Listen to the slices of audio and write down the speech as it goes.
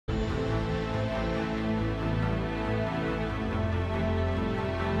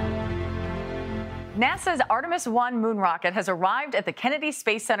NASA's Artemis I moon rocket has arrived at the Kennedy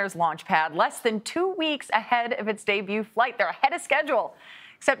Space Center's launch pad less than 2 weeks ahead of its debut flight. They're ahead of schedule,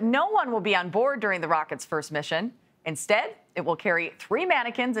 except no one will be on board during the rocket's first mission. Instead, it will carry 3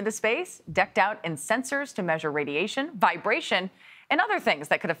 mannequins into space, decked out in sensors to measure radiation, vibration, and other things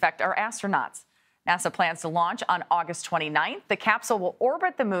that could affect our astronauts. NASA plans to launch on August 29th. The capsule will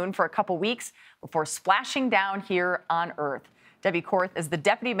orbit the moon for a couple weeks before splashing down here on Earth. Debbie Korth is the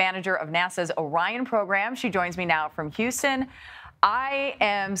deputy manager of NASA's Orion program. She joins me now from Houston. I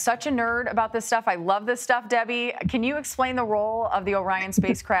am such a nerd about this stuff. I love this stuff, Debbie. Can you explain the role of the Orion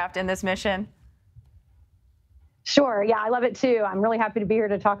spacecraft in this mission? Sure. Yeah, I love it too. I'm really happy to be here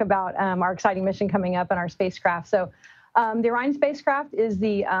to talk about our exciting mission coming up in our spacecraft. So the Orion spacecraft is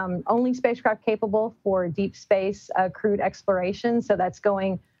the only spacecraft capable for deep space crewed exploration. So that's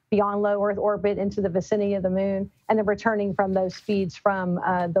going beyond low Earth orbit into the vicinity of the moon and then returning from those speeds from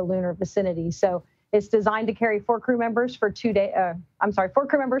the lunar vicinity. So it's designed to carry 4 crew members for 4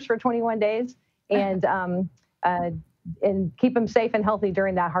 crew members for 21 days and keep them safe and healthy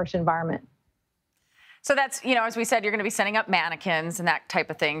during that harsh environment. So that's, as we said, you're going to be setting up mannequins and that type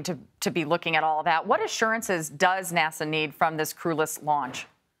of thing to be looking at all of that. What assurances does NASA need from this crewless launch?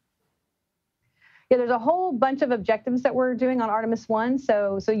 Yeah, there's a whole bunch of objectives that we're doing on Artemis I.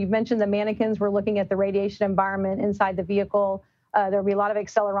 So you've mentioned the mannequins. We're looking at the radiation environment inside the vehicle. There'll be a lot of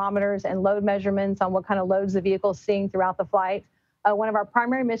accelerometers and load measurements on what kind of loads the vehicle is seeing throughout the flight. One of our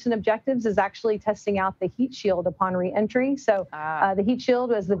primary mission objectives is actually testing out the heat shield upon re-entry. So the heat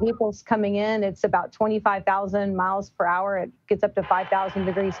shield, as the vehicle's coming in, it's about 25,000 miles per hour. It gets up to 5,000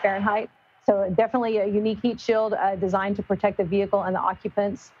 degrees Fahrenheit. So definitely a unique heat shield designed to protect the vehicle and the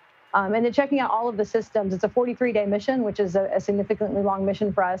occupants. And then checking out all of the systems. It's a 43-day mission, which is a significantly long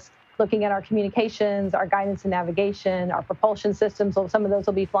mission for us, looking at our communications, our guidance and navigation, our propulsion systems. So some of those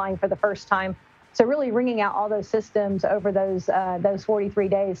will be flying for the first time. So really wringing out all those systems over those 43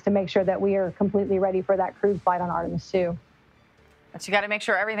 days to make sure that we are completely ready for that crewed flight on Artemis II. But you got to make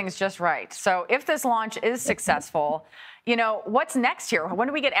sure everything's just right. So if this launch is successful, what's next here? When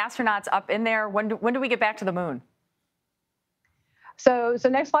do we get astronauts up in there? When do we get back to the moon? So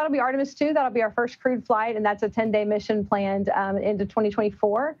next flight will be Artemis II. That'll be our first crewed flight, and that's a 10-day mission planned into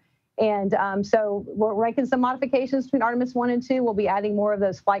 2024. And so we're making some modifications between Artemis I and II. We'll be adding more of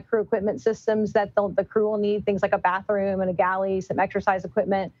those flight crew equipment systems that the crew will need, things like a bathroom and a galley, some exercise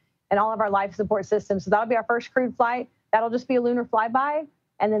equipment, and all of our life support systems. So that'll be our first crewed flight. That'll just be a lunar flyby.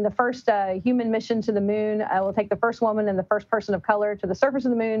 And then the first human mission to the moon will take the first woman and the first person of color to the surface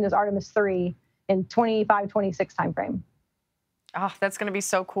of the moon is Artemis III in 25-26 timeframe. Oh, that's going to be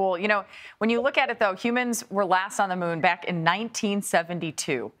so cool. When you look at it, though, humans were last on the moon back in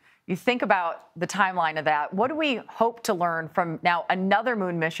 1972. You think about the timeline of that. What do we hope to learn from now another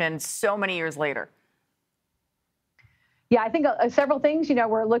moon mission so many years later? Yeah, I think several things.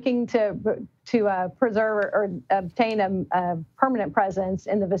 We're looking to preserve or obtain a permanent presence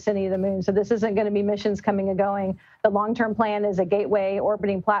in the vicinity of the moon. So this isn't going to be missions coming and going. The long-term plan is a gateway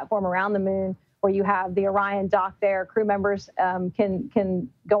orbiting platform around the moon, where you have the Orion dock there. Crew members can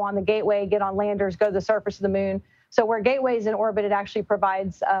go on the gateway, get on landers, go to the surface of the moon. So where gateway's in orbit, it actually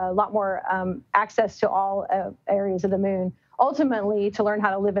provides a lot more access to all areas of the moon, ultimately to learn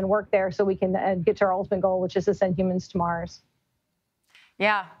how to live and work there so we can get to our ultimate goal, which is to send humans to Mars.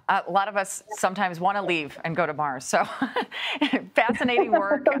 Yeah, a lot of us sometimes want to leave and go to Mars. So fascinating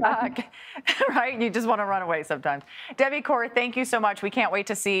work, right? You just want to run away sometimes. Debbie Korth, thank you so much. We can't wait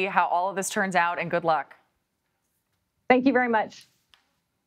to see how all of this turns out, and good luck. Thank you very much.